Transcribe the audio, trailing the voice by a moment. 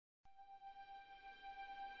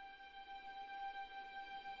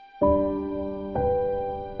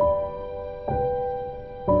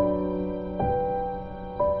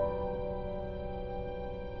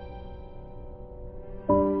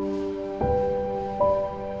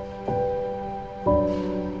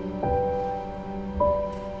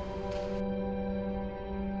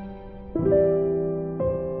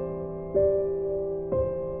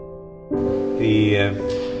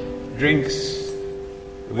drinks,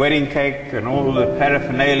 the wedding cake, and all the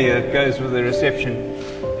paraphernalia that goes with the reception,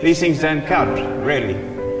 these things don't count, really,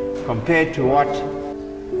 compared to what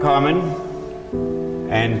Carmen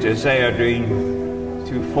and Jose are doing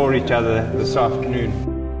for each other this afternoon.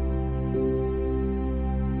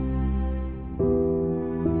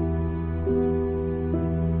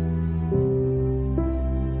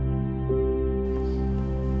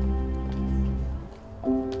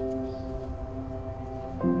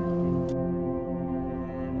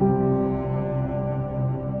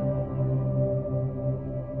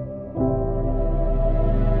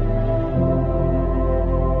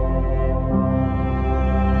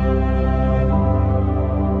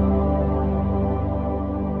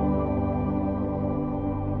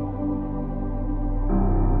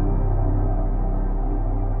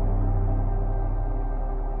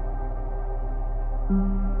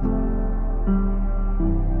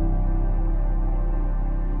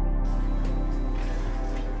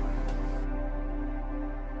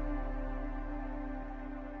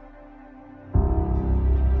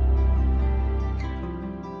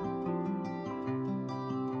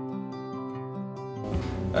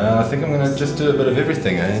 I think I'm going to just do a bit of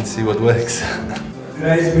everything and see what works.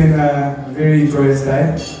 Today's been a very joyous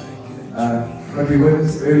day. What we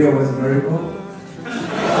witnessed earlier was a miracle.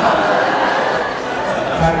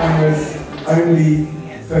 Carmen was only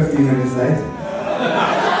 15 minutes late.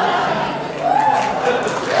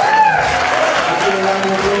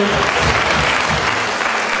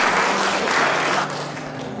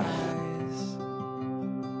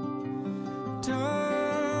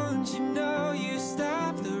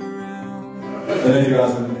 I don't know if you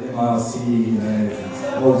guys were in MRC,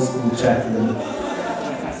 old school chat room.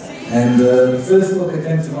 And the first thought that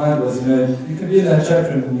came to mind was, you can be in that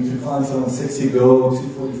chat room and you can find some sexy girl,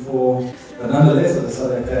 244, but nonetheless, I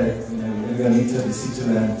decided, okay, we're going to go meet her at the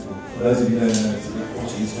Switzerland. For those of you who don't know, it's a big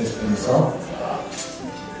Portuguese festival himself.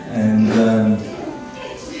 And a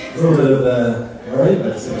little bit of worry,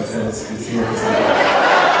 but it's okay, let's see what this is about.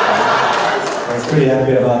 I was pretty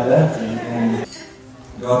happy about that. And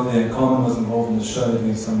got there, Carmen was involved in the show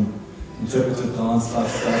doing some interpretive dance type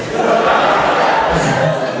stuff.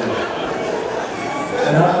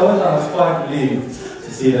 And I was quite relieved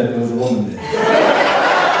to see that there was a woman there.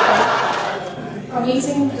 Our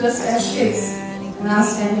meeting just as kids, and now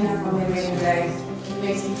standing up on their wedding day, it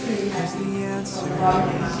makes me pretty happy from the bottom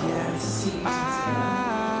of my heart to see you.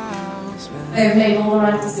 They've made all the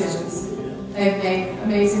right decisions. They've made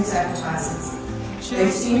amazing sacrifices.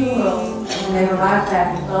 They've seen the world, and they've arrived back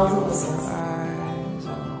with bells and whistles.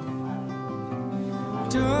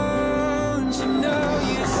 Don't you know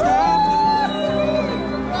you stopped the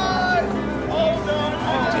ride? Hold on,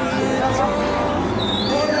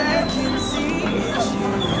 all I can see is you.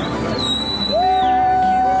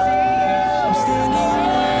 I'm standing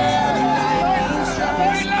where the lightning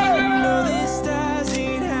strikes. I know this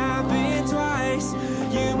doesn't happen twice.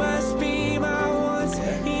 You must be my once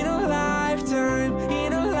in a lifetime.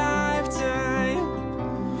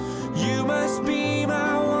 You must be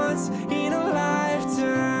my once in a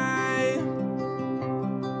lifetime.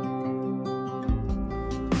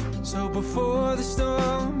 So before the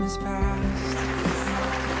storm is past,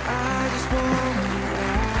 I just want to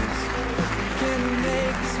ask, can we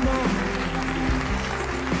make this moment?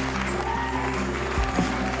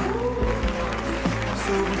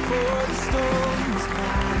 So before the storm is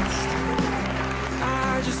past, I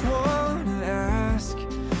just want to ask,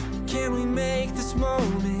 can we make this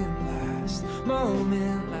moment?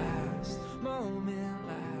 Moment last.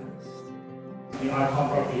 I can't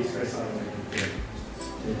properly express how I feel.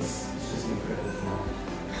 It's just incredible.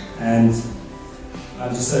 And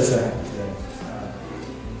I'm just so happy today.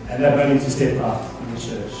 And that moment to step out in the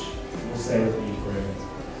church will stay with me forever.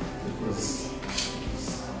 It was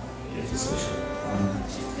special.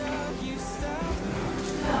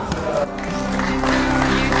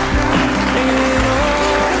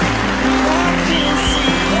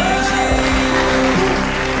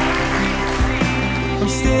 I'm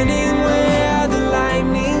standing